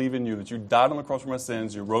 I believe in you, that you died on the cross for my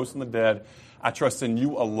sins, you rose from the dead, I trust in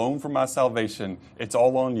you alone for my salvation. It's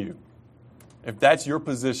all on you. If that's your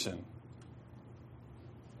position,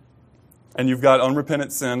 and you've got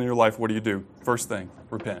unrepentant sin in your life, what do? First thing,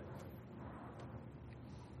 repent.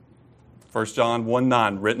 1 John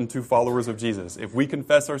 1:9, written to followers of Jesus. If we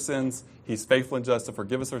confess our sins, he's faithful and just to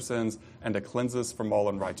forgive us our sins and to cleanse us from all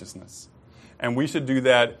unrighteousness. And we should do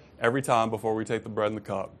that every time before we take the bread and the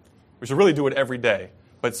cup. We should really do it every day.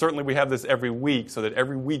 But certainly we have this every week so that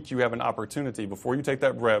every week you have an opportunity before you take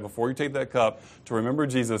that bread, before you take that cup, to remember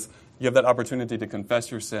Jesus. You have that opportunity to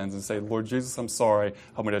confess your sins and say, Lord Jesus, I'm sorry.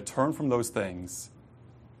 Help me to turn from those things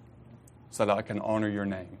so that I can honor your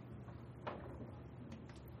name.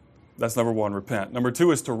 That's number one, repent. Number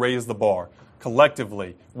two is to raise the bar.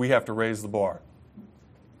 Collectively, we have to raise the bar.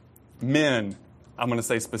 Men, I'm going to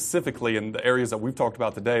say specifically in the areas that we've talked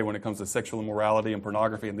about today when it comes to sexual immorality and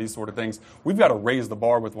pornography and these sort of things, we've got to raise the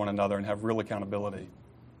bar with one another and have real accountability.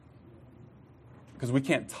 Because we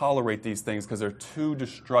can't tolerate these things because they're too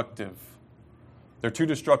destructive. They're too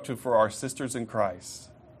destructive for our sisters in Christ.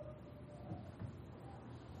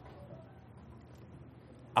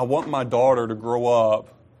 I want my daughter to grow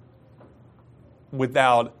up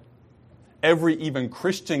without every even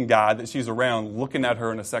Christian guy that she's around looking at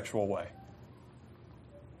her in a sexual way.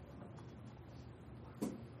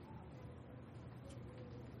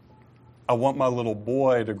 I want my little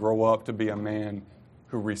boy to grow up to be a man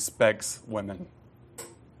who respects women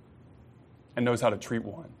and knows how to treat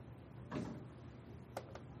one.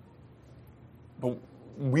 But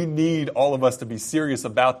we need all of us to be serious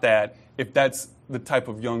about that if that's the type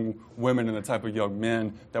of young women and the type of young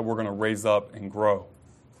men that we're going to raise up and grow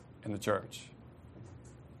in the church.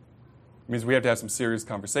 It means we have to have some serious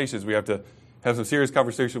conversations. We have to have some serious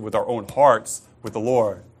conversations with our own hearts, with the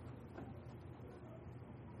Lord.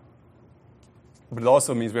 But it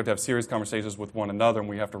also means we have to have serious conversations with one another, and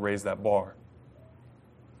we have to raise that bar.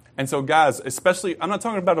 And so, guys, especially, I'm not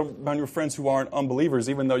talking about your friends who aren't unbelievers,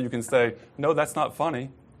 even though you can say, no, that's not funny.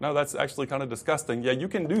 No, that's actually kind of disgusting. Yeah, you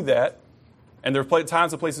can do that. And there are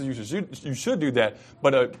times and places you should do that.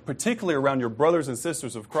 But particularly around your brothers and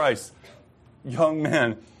sisters of Christ, young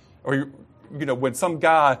men, or when some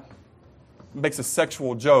guy makes a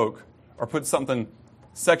sexual joke or puts something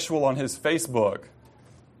sexual on his Facebook,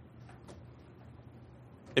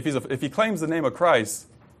 if he claims the name of Christ,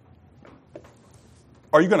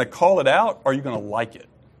 are you going to call it out or are you going to like it?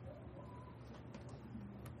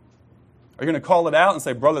 Are you going to call it out and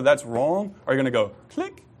say, brother, that's wrong? Or are you going to go,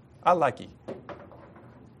 click, I like you?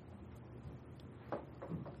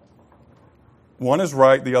 One is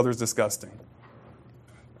right, the other is disgusting.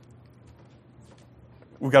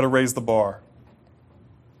 We've got to raise the bar.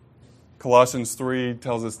 Colossians 3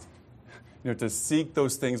 tells us to seek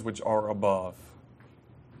those things which are above,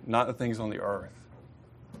 not the things on the earth.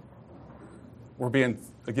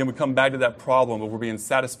 We come back to that problem of we're being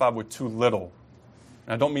satisfied with too little.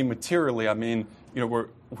 And I don't mean materially, I mean, we're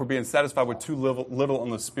being satisfied with too little on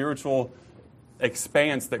the spiritual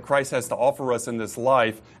expanse that Christ has to offer us in this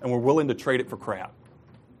life, and we're willing to trade it for crap.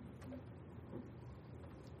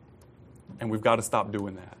 And we've got to stop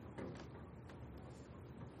doing that.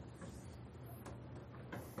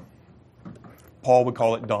 Paul would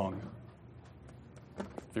call it dung,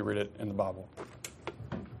 if you read it in the Bible.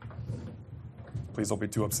 Please don't be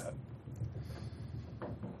too upset.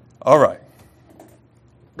 All right.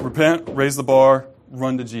 Repent, raise the bar,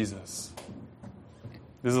 run to Jesus.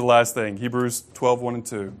 This is the last thing. Hebrews 12, 1 and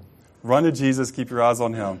 2. Run to Jesus, keep your eyes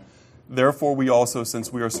on him. Therefore we also,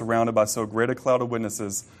 since we are surrounded by so great a cloud of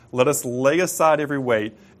witnesses, let us lay aside every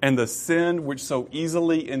weight and the sin which so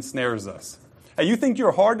easily ensnares us. Hey, you think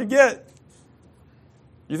you're hard to get?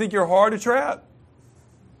 You think you're hard to trap?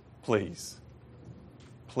 Please.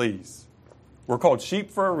 Please. We're called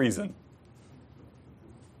sheep for a reason.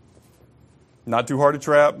 Not too hard to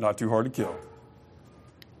trap, not too hard to kill.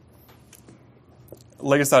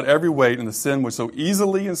 Lay aside every weight and the sin which so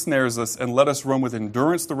easily ensnares us, and let us run with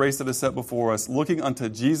endurance the race that is set before us, looking unto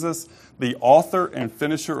Jesus, the author and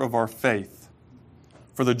finisher of our faith.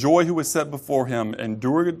 For the joy who was set before him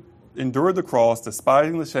endured the cross,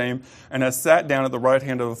 despising the shame, and has sat down at the right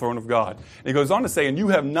hand of the throne of God. And he goes on to say, and you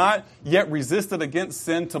have not yet resisted against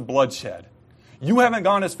sin to bloodshed. You haven't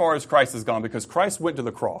gone as far as Christ has gone, because Christ went to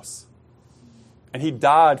the cross. And he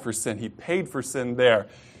died for sin. He paid for sin there.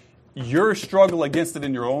 Your struggle against it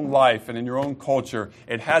in your own life and in your own culture,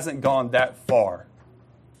 it hasn't gone that far.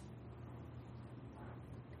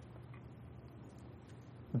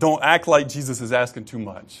 Don't act like Jesus is asking too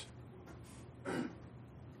much.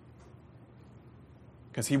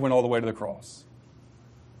 Because he went all the way to the cross.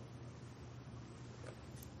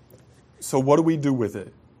 So what do we do with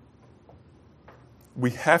it?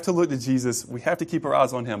 We have to look to Jesus. We have to keep our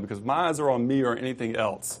eyes on him, because my eyes are on me or anything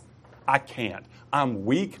else. I can't. I'm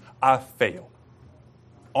weak. I fail.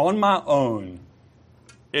 On my own,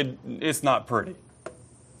 it's not pretty.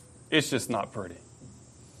 It's just not pretty.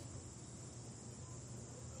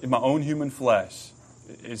 In my own human flesh,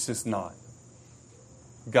 it's just not.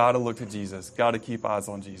 Got to look to Jesus. Got to keep eyes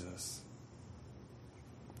on Jesus.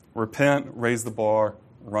 Repent, raise the bar,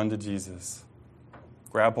 run to Jesus.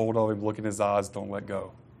 Grab hold of him, look in his eyes, don't let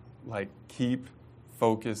go. Like, keep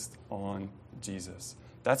focused on Jesus.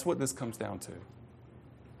 That's what this comes down to.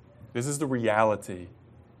 This is the reality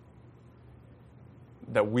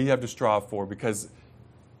that we have to strive for, because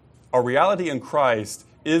our reality in Christ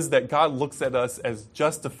is that God looks at us as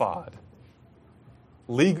justified.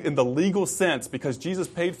 In the legal sense, because Jesus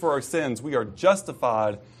paid for our sins, we are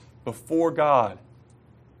justified before God.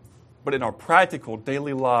 But in our practical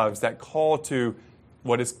daily lives, that call to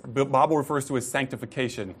what the Bible refers to as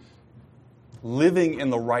sanctification, living in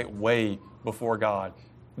the right way before God,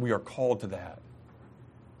 we are called to that.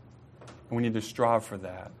 And we need to strive for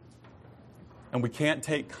that. And we can't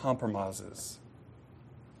take compromises.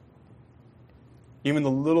 Even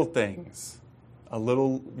the little things, a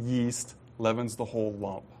little yeast leavens the whole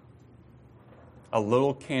lump. A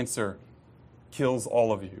little cancer kills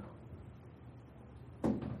all of you.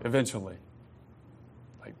 Eventually.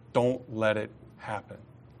 Like, don't let it happen.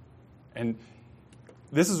 And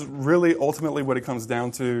this is really ultimately what it comes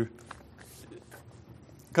down to.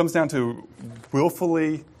 It comes down to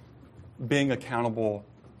willfully being accountable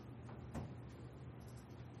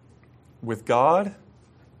with God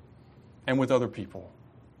and with other people.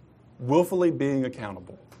 Willfully being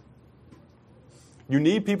accountable. You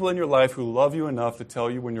need people in your life who love you enough to tell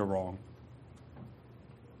you when you're wrong.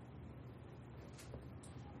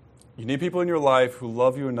 You need people in your life who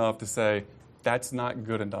love you enough to say, that's not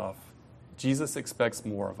good enough. Jesus expects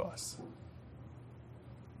more of us.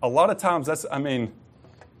 A lot of times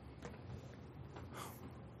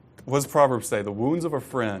what does Proverbs say? The wounds of a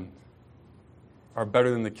friend are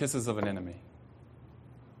better than the kisses of an enemy.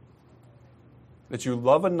 That you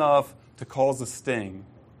love enough to cause a sting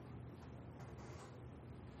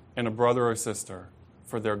in a brother or sister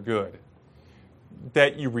for their good.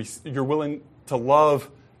 That you're willing to love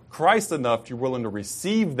Christ enough, you're willing to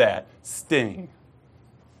receive that sting.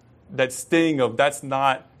 That sting of that's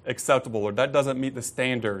not acceptable or that doesn't meet the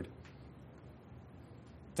standard.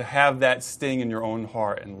 To have that sting in your own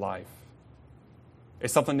heart and life.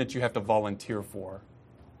 It's something that you have to volunteer for.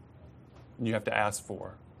 And you have to ask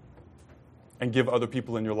for. And give other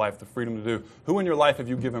people in your life the freedom to do. Who in your life have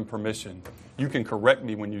you given permission? You can correct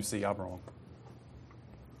me when you see I'm wrong.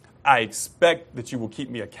 I expect that you will keep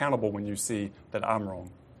me accountable when you see that I'm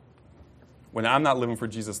wrong. When I'm not living for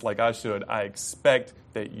Jesus like I should, I expect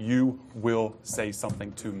that you will say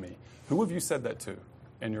something to me. Who have you said that to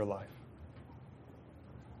in your life?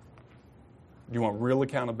 Do you want real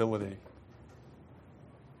accountability?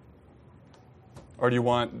 Or do you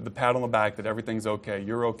want the pat on the back that everything's okay,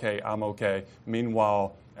 you're okay, I'm okay,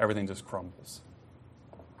 meanwhile, everything just crumbles?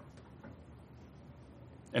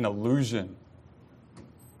 An illusion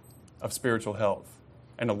of spiritual health,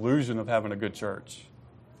 an illusion of having a good church,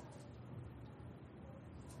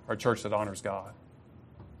 or a church that honors God.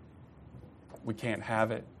 We can't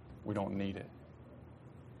have it, we don't need it.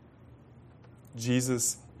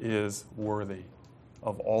 Jesus is worthy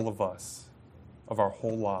of all of us, of our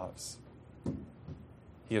whole lives.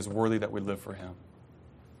 He is worthy that we live for him.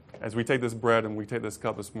 As we take this bread and we take this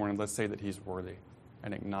cup this morning, let's say that he's worthy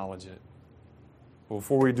and acknowledge it. But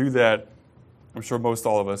before we do that, I'm sure most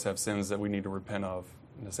all of us have sins that we need to repent of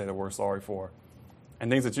and to say that we're sorry for. And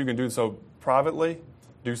things that you can do so privately,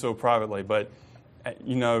 do so privately. But,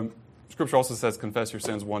 Scripture also says confess your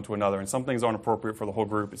sins one to another. And some things aren't appropriate for the whole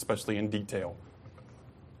group, especially in detail.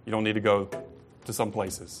 You don't need to go to some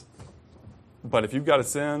places. But if you've got a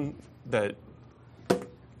sin that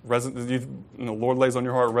the Lord lays on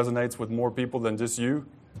your heart resonates with more people than just you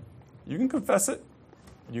can confess it.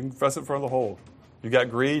 You can confess it for the whole. You got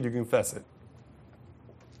greed, you can confess it.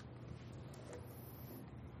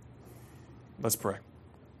 Let's pray.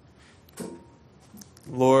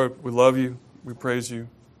 Lord, we love you. We praise you.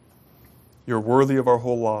 You're worthy of our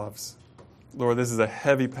whole lives. Lord, this is a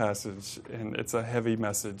heavy passage, and it's a heavy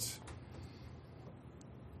message.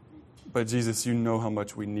 But Jesus, you know how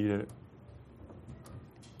much we need it.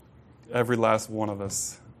 Every last one of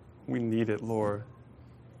us, we need it, Lord.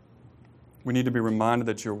 We need to be reminded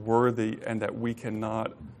that you're worthy and that we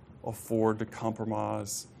cannot afford to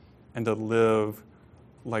compromise and to live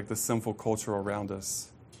like the sinful culture around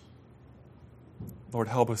us. Lord,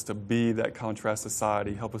 help us to be that contrast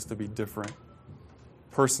society. Help us to be different,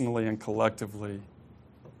 personally and collectively.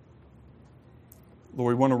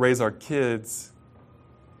 Lord, we want to raise our kids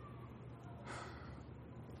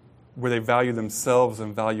where they value themselves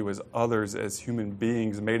and value as others as human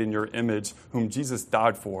beings made in your image, whom Jesus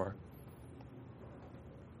died for.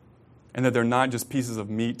 And that they're not just pieces of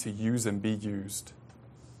meat to use and be used.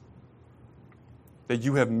 That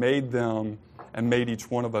you have made them and made each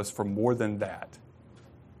one of us for more than that.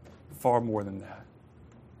 far more than that.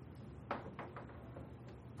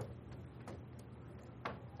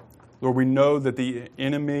 Lord, we know that the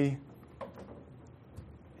enemy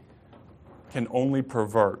can only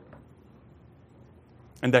pervert,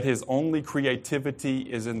 and that his only creativity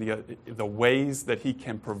is in the ways that he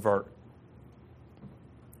can pervert.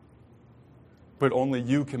 But only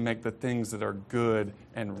you can make the things that are good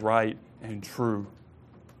and right and true.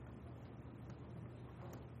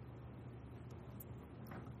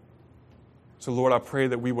 So, Lord, I pray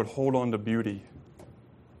that we would hold on to beauty.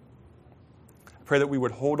 I pray that we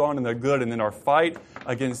would hold on to the good, and in our fight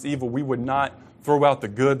against evil, we would not throw out the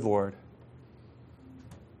good, Lord.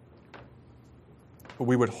 But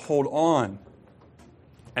we would hold on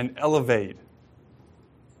and elevate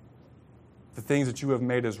the things that you have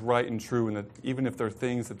made as right and true, and that even if they're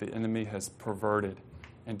things that the enemy has perverted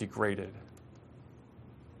and degraded.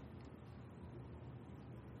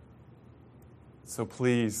 So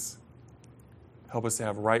please, help us to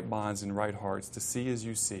have right minds and right hearts, to see as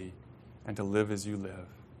you see and to live as you live,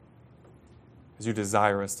 as you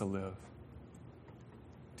desire us to live.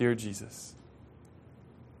 Dear Jesus,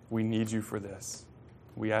 we need you for this.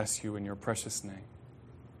 We ask you in your precious name.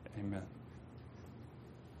 Amen.